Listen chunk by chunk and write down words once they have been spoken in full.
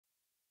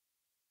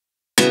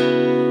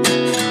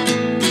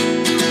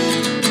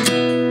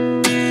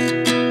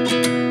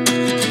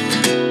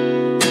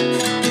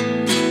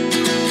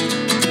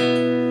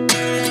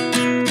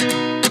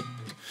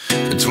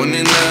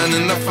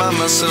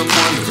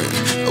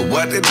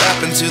what did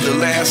happen to the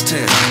last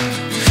 10?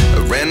 I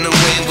ran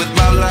away with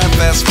my life,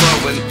 fast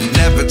forward,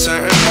 never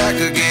turn back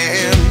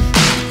again.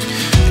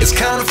 It's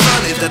kind of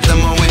funny that the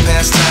more we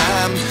pass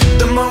time,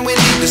 the more we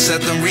need to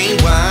set the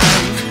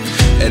rewind.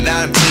 And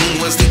 19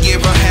 was the year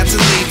I had to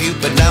leave you,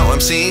 but now I'm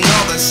seeing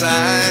all the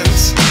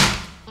signs.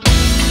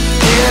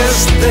 Is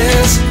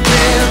this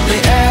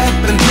really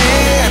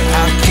happening?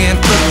 I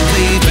can't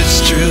believe it's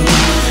true.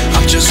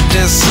 I'm just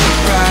as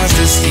surprised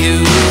as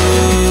you.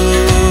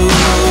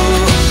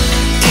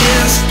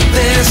 Is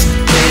this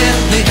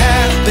really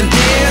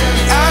happening?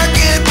 I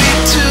can't be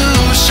too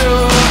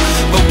sure,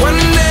 but one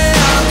day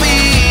I'll be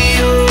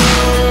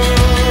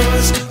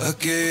yours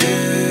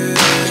again.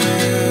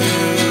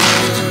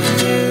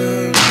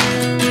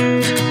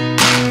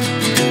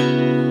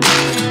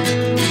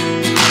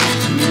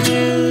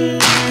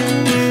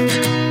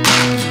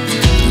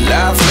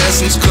 Life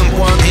lessons come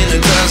one in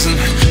a dozen,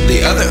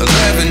 the other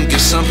 11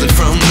 get something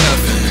from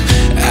nothing.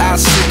 I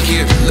sit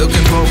here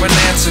looking for an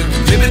answer.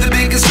 Maybe the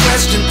biggest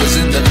question was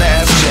in the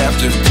last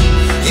chapter.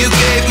 You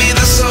gave me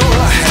the soul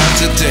I have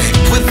today.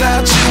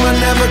 Without you I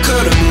never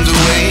could have moved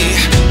away,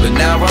 but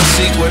now I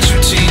see what you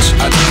teach.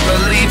 I do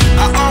believe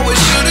I always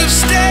should have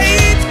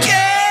stayed.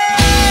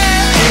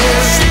 Yeah.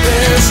 Is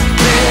this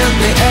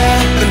really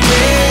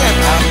happening?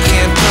 I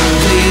can't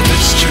believe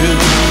it's true.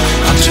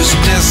 I'm just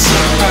as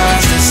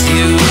surprised as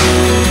you.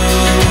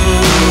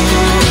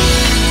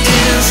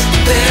 Is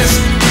this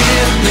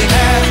really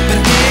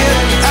happening?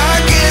 I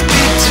can't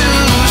be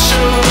too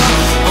sure,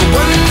 but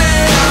one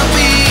day I'll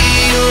be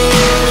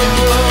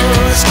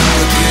yours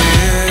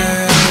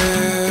again.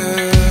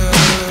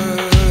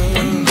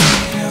 One day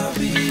I'll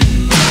be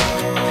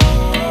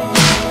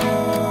yours.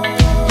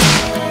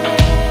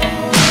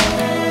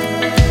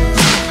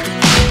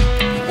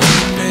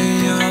 One day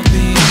I'll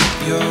be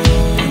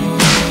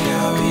yours.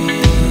 I'll be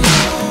yours.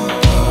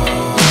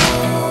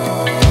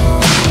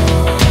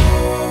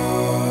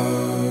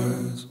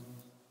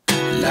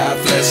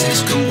 Life lessons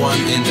come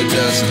one in a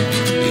dozen,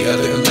 the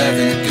other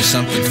 11 get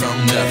something from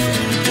nothing.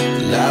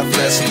 Life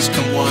lessons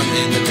come one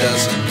in a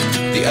dozen,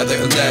 the other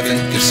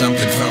 11 get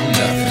something from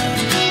nothing.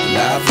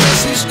 Life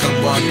lessons come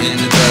one in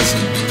a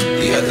dozen,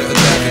 the other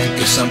 11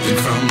 get something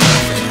from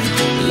nothing.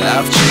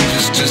 Life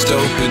changes just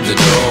open the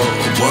door.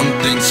 One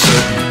thing's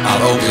certain,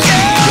 I'll always be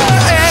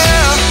yours.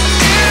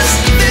 Is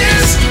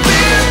this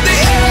really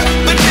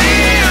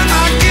happening?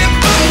 I can't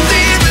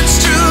believe it's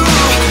true.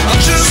 I'm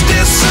just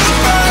as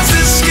surprised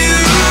as you.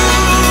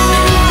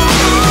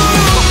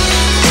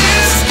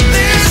 Is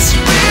this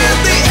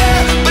really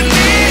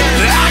happening?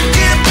 I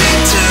can't be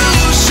too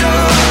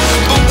sure,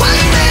 but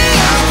one day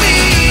I'll be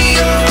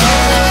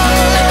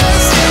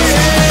yours.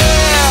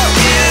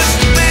 Yeah. Is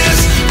this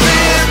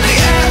really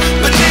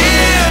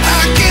happening?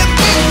 I can't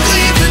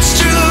believe it's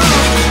true.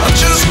 I'm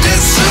just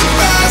as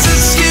surprised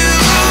as you.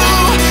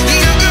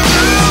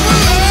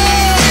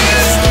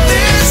 Is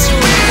this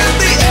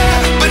really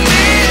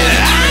happening?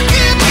 I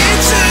can't be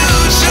too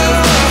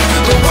sure,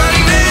 but one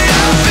day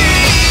I'll be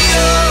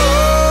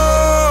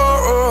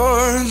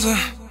yours.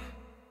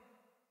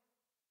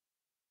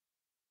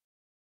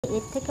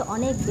 এর থেকে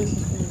অনেক বেশি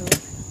সুন্দর।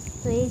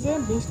 তো এই যে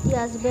বৃষ্টি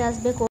আসবে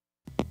আসবে